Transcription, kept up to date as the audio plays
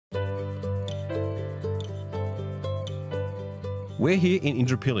We're here in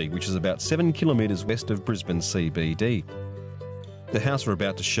Indooroopilly, which is about 7 kilometres west of Brisbane CBD. The house we're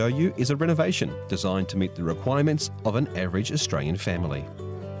about to show you is a renovation designed to meet the requirements of an average Australian family.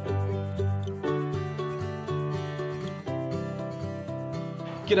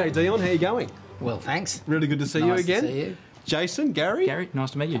 G'day Dion, how you going? Well, thanks. Really good to see you again. Nice to see you. Jason, Gary. Gary,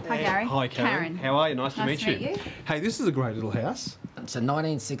 nice to meet you. Hi Gary. Hi Karen. How are you? Nice to meet you. Hey, this is a great little house. It's a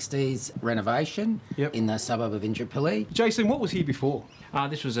 1960s renovation in the suburb of Indooroopilly. Jason, what was here before?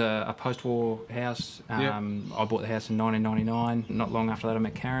 This was a post-war house. I bought the house in 1999. Not long after that, I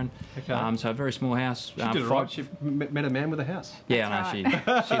met Karen. Okay. So a very small house. She did it right. She met a man with a house. Yeah, I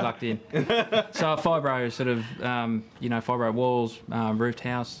know. She lucked in. So a fibro sort of, fibro walls, roofed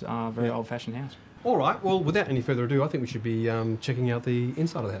house, very old-fashioned house. All right. Well, without any further ado, I think we should be checking out the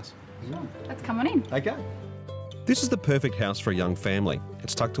inside of the house. Let's come on in. Okay. This is the perfect house for a young family.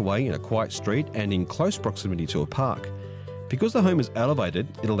 It's tucked away in a quiet street and in close proximity to a park. Because the home is elevated,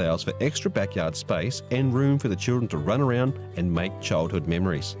 it allows for extra backyard space and room for the children to run around and make childhood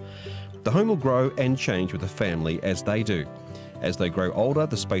memories. The home will grow and change with the family as they do. As they grow older,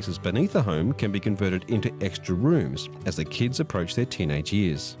 the spaces beneath the home can be converted into extra rooms as the kids approach their teenage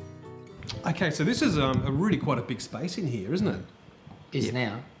years. Okay, so this is a really quite a big space in here, isn't it? Is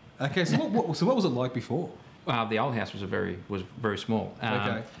now. Okay, so what was it like before? The old house was very small.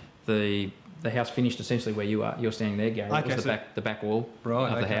 Okay. The house finished essentially where you're standing there, Gary. Okay, it was the back wall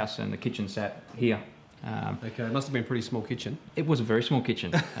of the house, and the kitchen sat here. Okay, it must have been a pretty small kitchen. It was a very small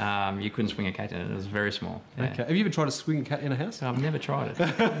kitchen. You couldn't swing a cat in it. It was very small. Yeah. Okay. Have you ever tried to swing a cat in a house? I've never tried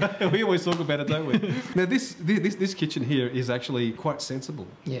it. We always talk about it, don't we? Now, this kitchen here is actually quite sensible.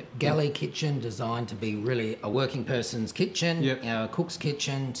 Yeah, galley kitchen designed to be really a working person's kitchen, a cook's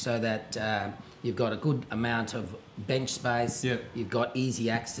kitchen, so that you've got a good amount of bench space. Yep. You've got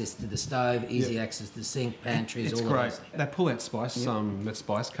easy access to the stove, easy access to the sink, pantries, it's all great. of those. That pull-out spice, that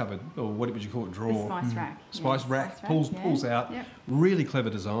spice cupboard, or what would you call it, drawer? The spice rack. Spice rack pulls out. Yep. Really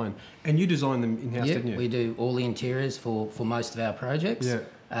clever design. And you designed them in-house, didn't you? We do all the interiors for most of our projects,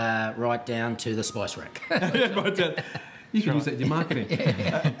 right down to the spice rack. Right down. You can use that in your marketing.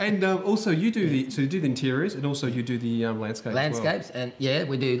 And also you do the interiors, and also you do the landscapes. Landscapes, as well. And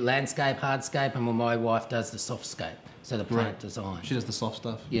we do landscape, hardscape, and my wife does the softscape. So the plant design. She does the soft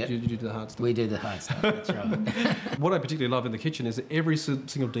stuff. Yeah. You do the hard stuff. We do the hard stuff. That's right. What I particularly love in the kitchen is that every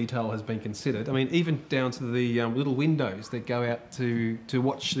single detail has been considered. I mean, even down to the little windows that go out to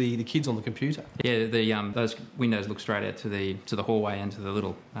watch the kids on the computer. Yeah, those windows look straight out to the hallway and to the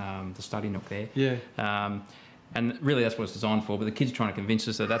little the study nook there. Yeah. And really, that's what it's designed for. But the kids are trying to convince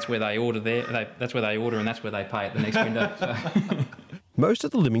us that that's where they order that's where they order, and that's where they pay at the next window. So. Most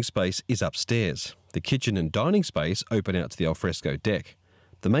of the living space is upstairs. The kitchen and dining space open out to the alfresco deck.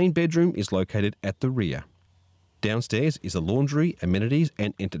 The main bedroom is located at the rear. Downstairs is a laundry, amenities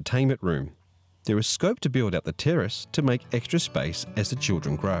and entertainment room. There is scope to build out the terrace to make extra space as the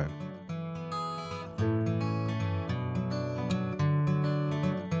children grow.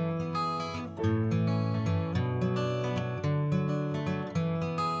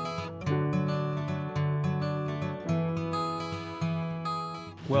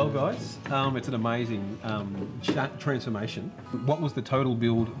 Well, guys, it's an amazing transformation. What was the total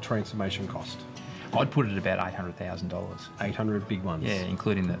build transformation cost? I'd put it at about $800,000. 800 big ones. Yeah,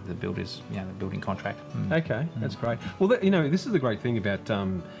 including the builders, the building contract. Okay, that's great. Well, this is the great thing about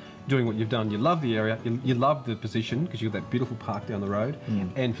doing what you've done. You love the area, you love the position because you've got that beautiful park down the road,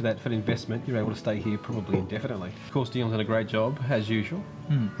 and for the investment, you're able to stay here probably indefinitely. Of course, Dion's done a great job as usual.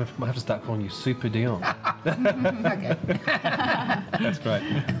 We'll have to start calling you Super Dion. Okay. That's great.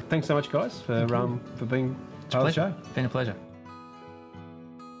 Thanks so much, guys, for being part of the show. Been a pleasure.